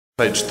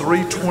Page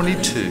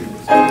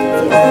 322.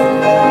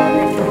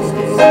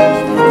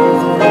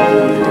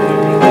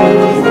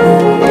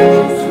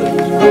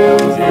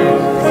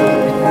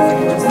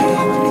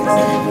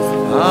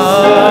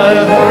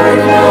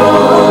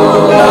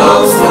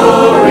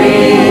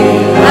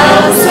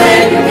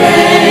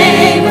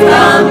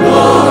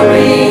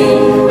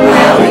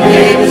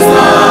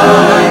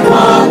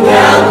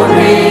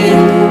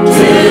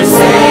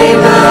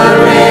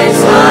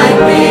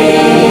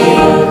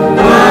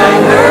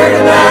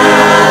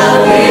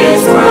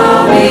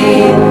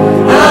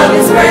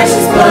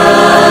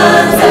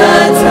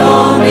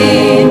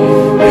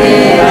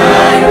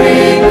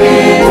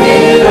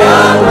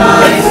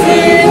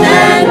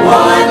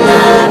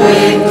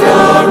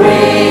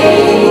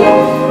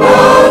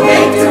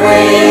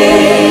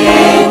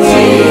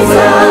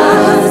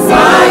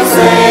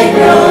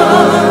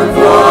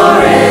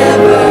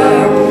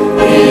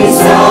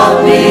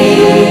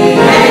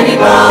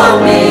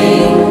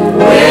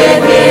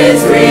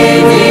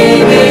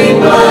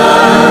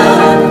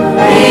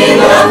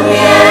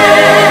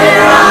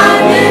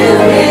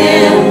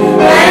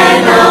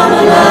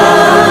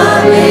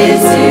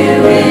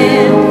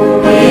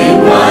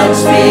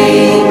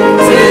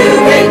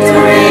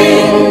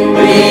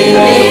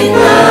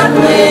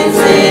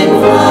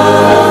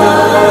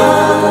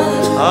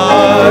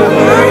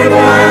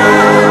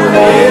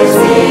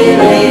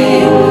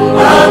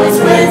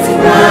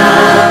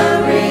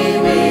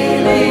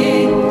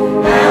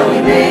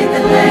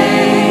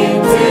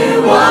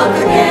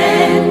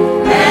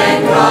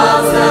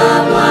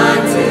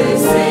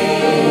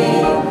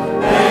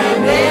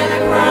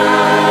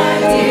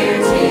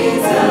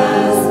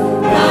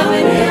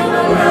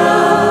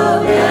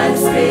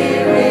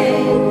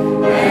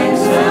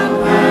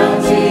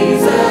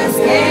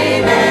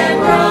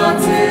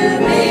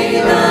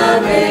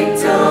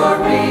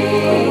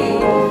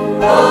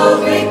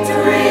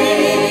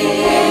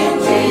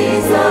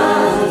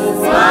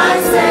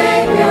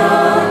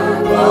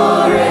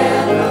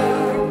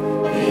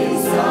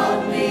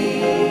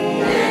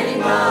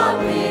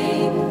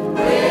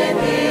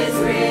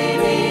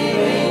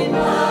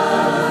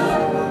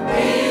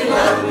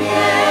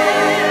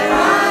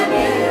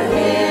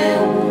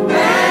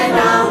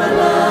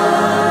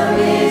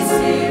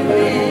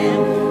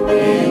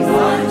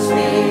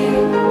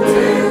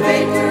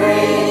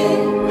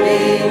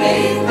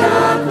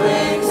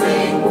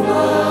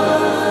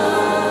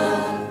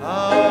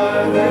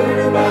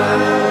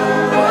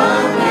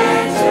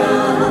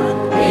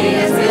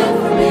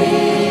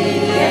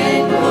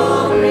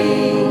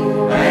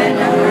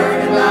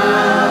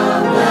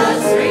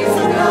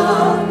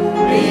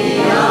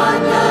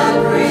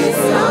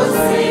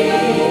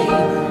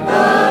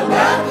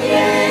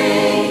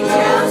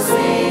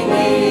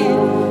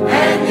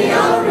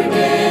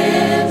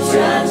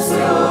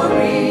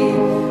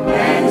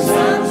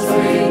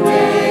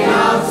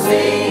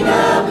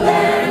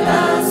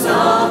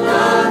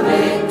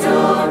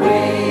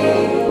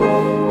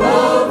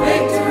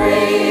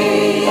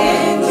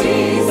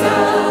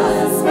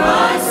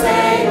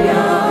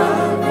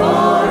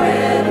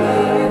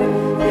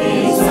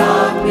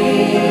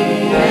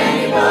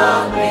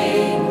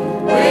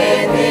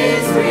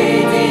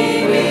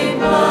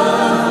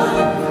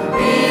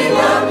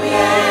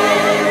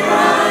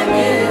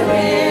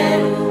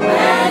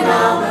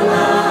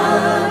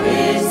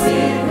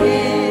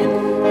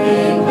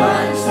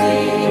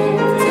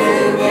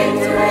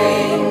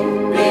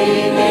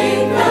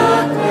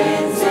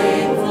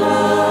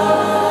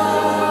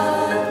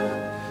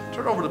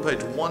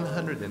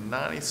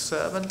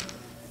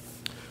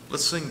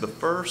 Let's sing the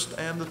first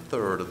and the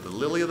third of the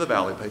Lily of the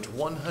Valley, page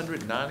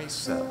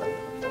 197.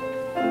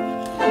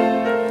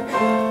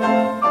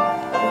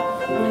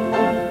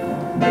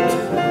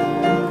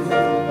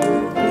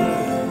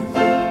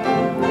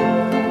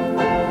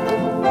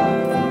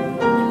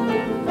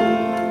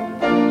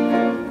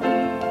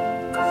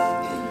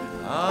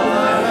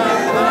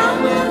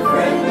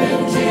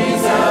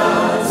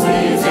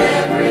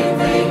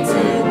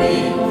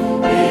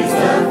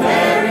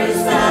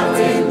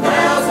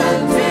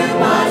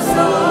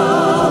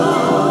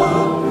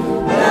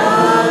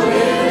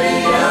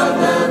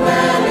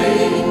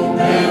 Valley,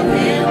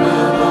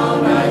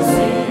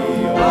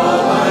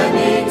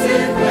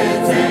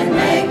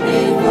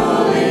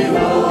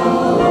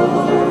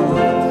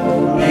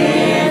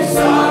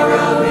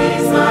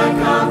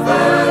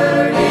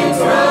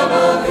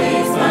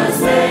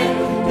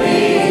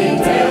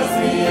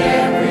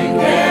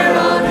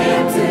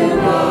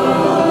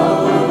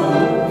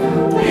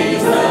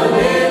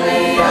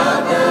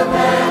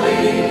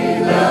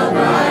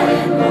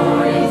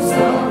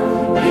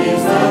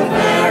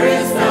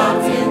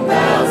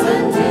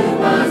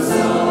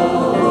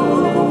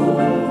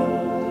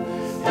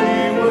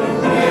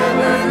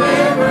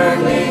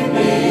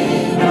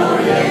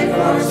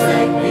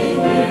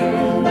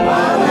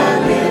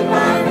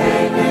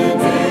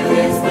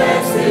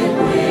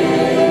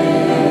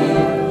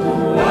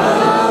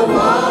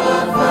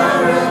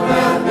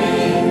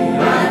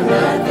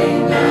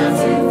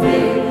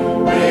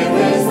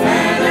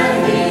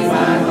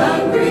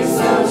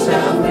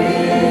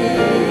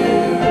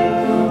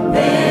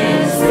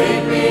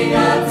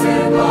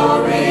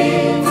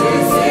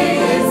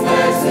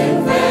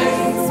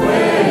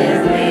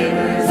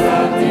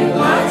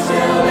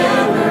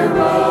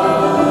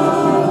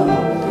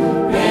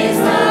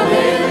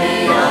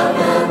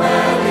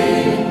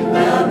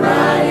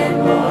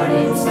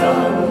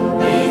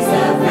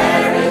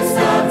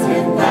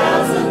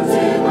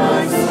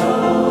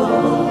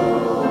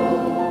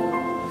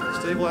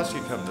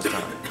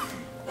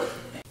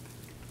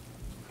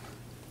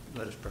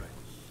 Let us pray.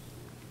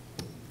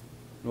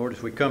 Lord,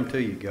 as we come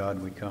to you,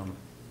 God, we come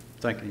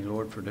thanking you,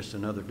 Lord, for just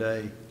another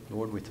day.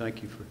 Lord, we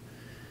thank you for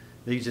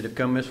these that have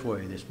come this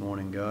way this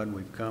morning, God.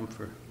 We've come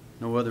for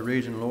no other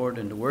reason, Lord,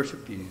 than to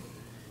worship you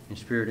in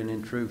spirit and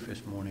in truth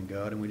this morning,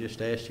 God. And we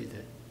just ask you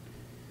that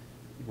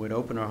you would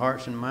open our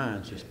hearts and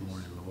minds this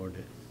morning, Lord,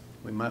 that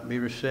we might be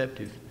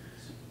receptive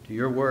to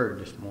your word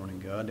this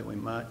morning, God, that we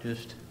might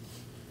just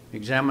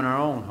examine our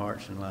own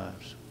hearts and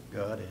lives,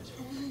 God, as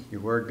your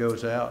word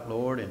goes out,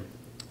 Lord. And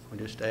we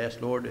just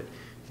ask, Lord, that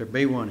if there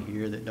be one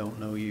here that don't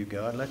know you,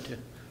 God,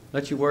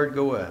 let your word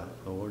go out,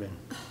 Lord, and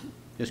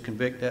just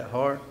convict that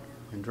heart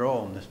and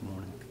draw them this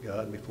morning,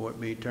 God, before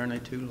it be eternally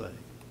too late.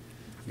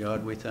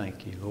 God, we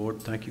thank you,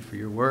 Lord. Thank you for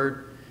your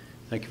word.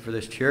 Thank you for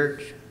this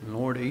church. And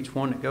Lord, each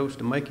one that goes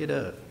to make it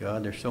up.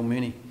 God, there's so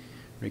many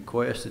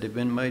requests that have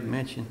been made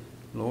mention.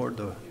 Lord,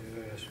 the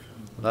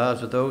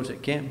lives of those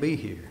that can't be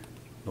here.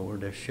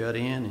 Lord, they're shut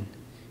in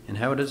and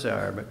have a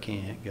desire but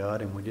can't,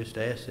 God. And we just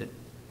ask that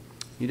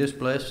you just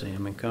bless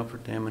them and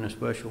comfort them in a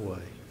special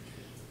way,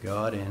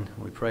 God. And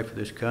we pray for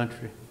this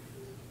country,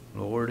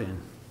 Lord,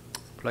 and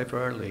pray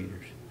for our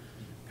leaders.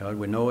 God,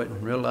 we know it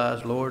and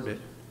realize, Lord, that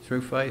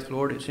through faith,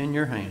 Lord, it's in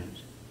your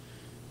hands,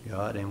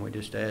 God. And we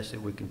just ask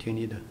that we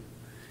continue to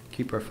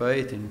keep our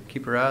faith and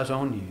keep our eyes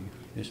on you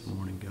this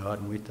morning, God.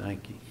 And we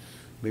thank you.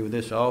 Be with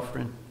this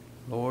offering,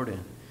 Lord,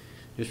 and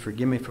just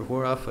forgive me for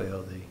where I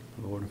failed thee,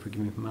 Lord, and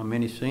forgive me for my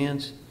many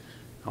sins.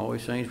 All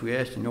these things we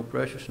ask in your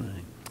precious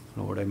name,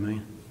 Lord,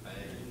 amen.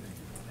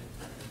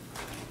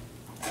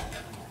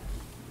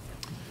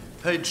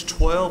 Page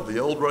 12, the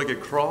Old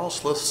Rugged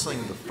Cross. Let's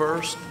sing the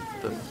first,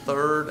 the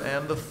third,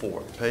 and the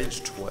fourth.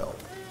 Page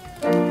 12.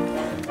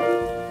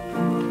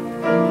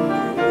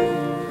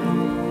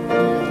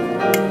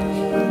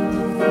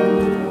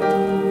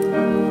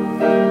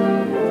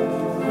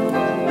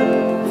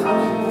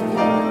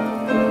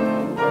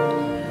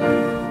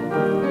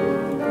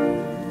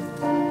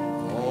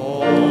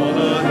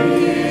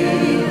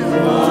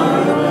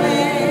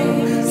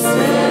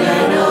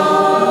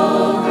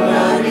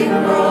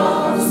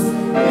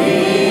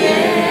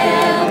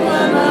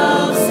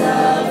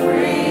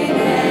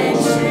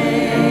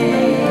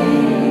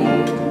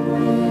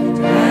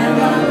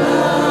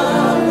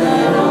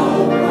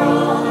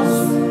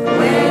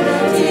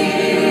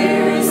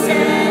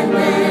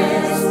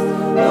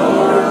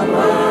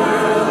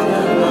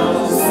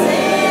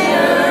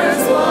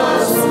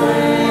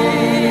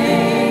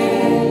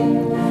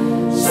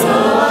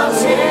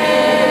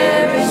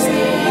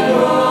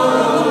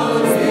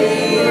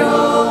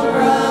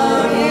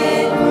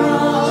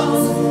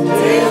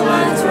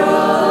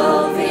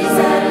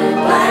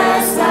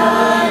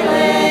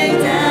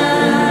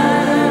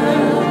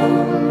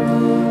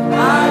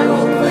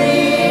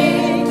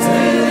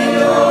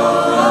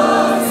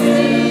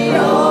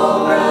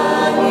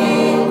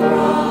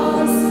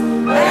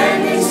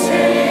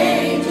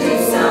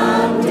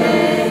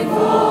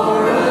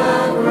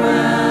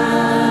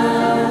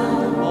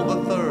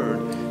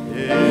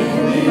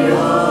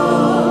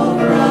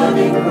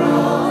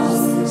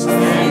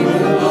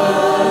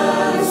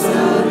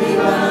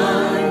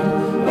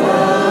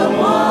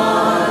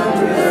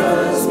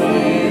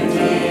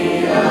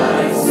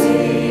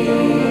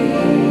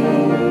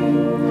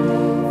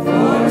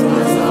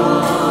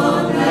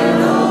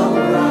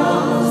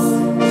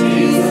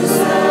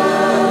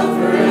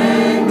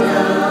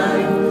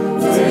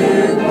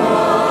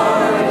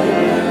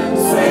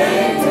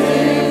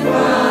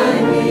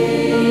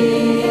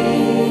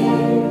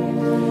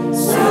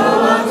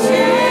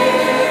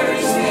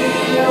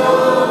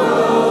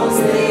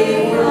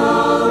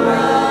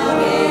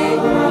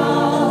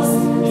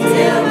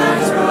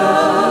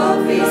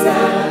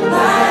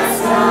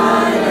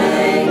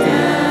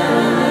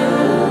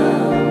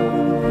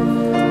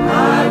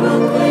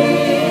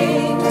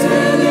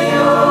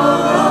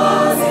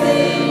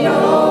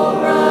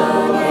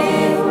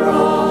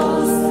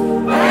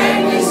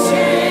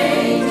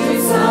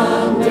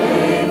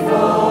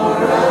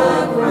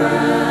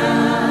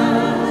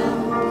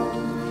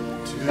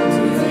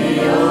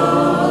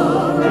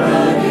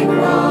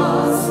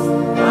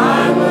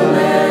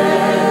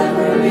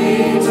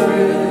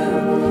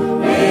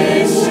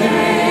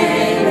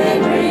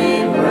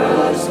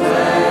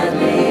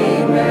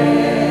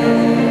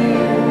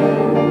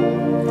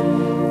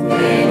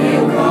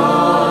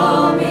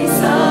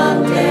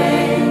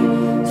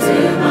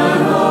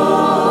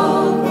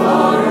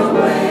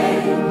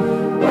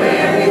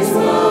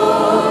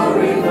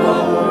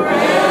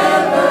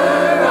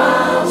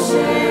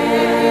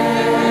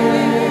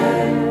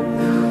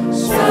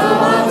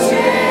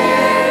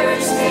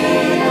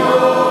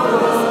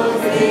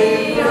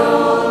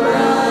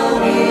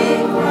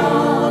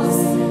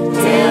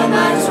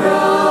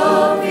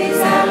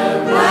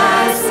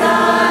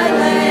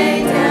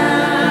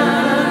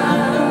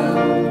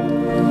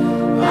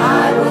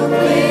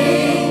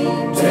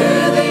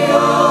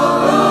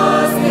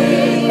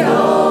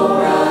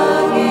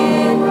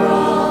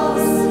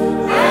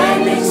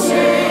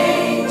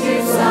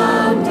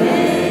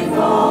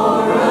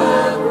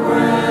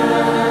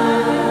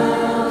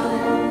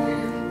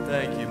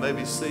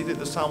 may be seated.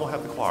 This time we'll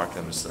have the choir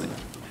come and sing.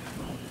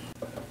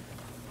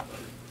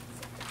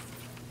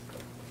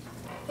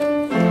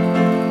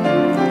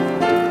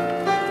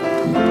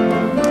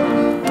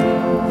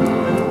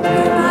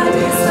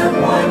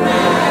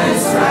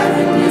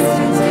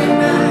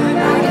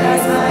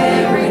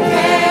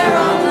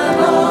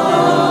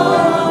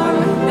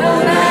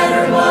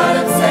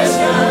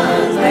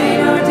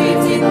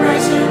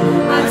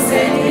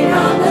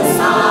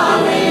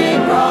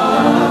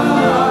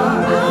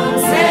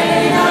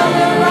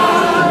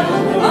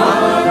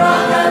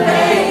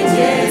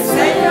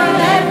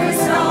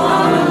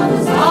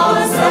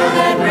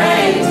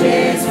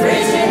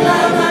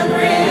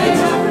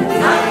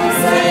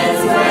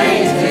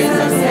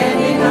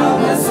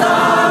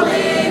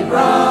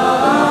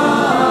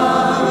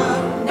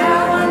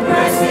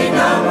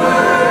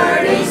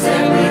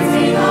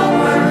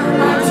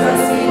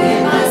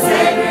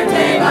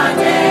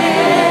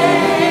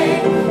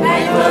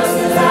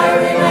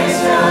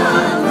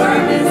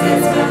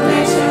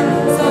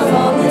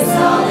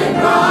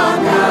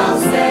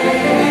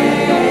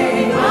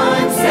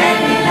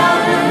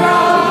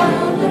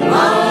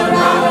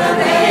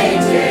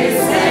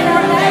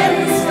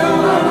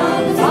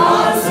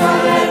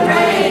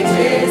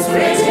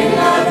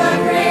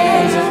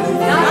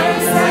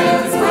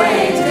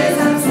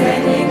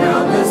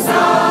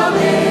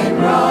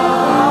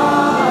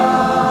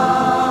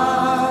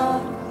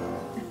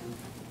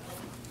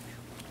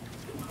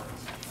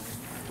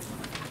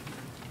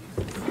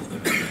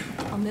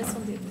 On this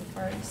one, do the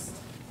first,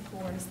 the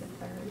chorus, the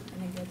third,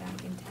 and then go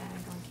back and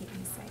tag on Keep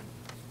Me Safe.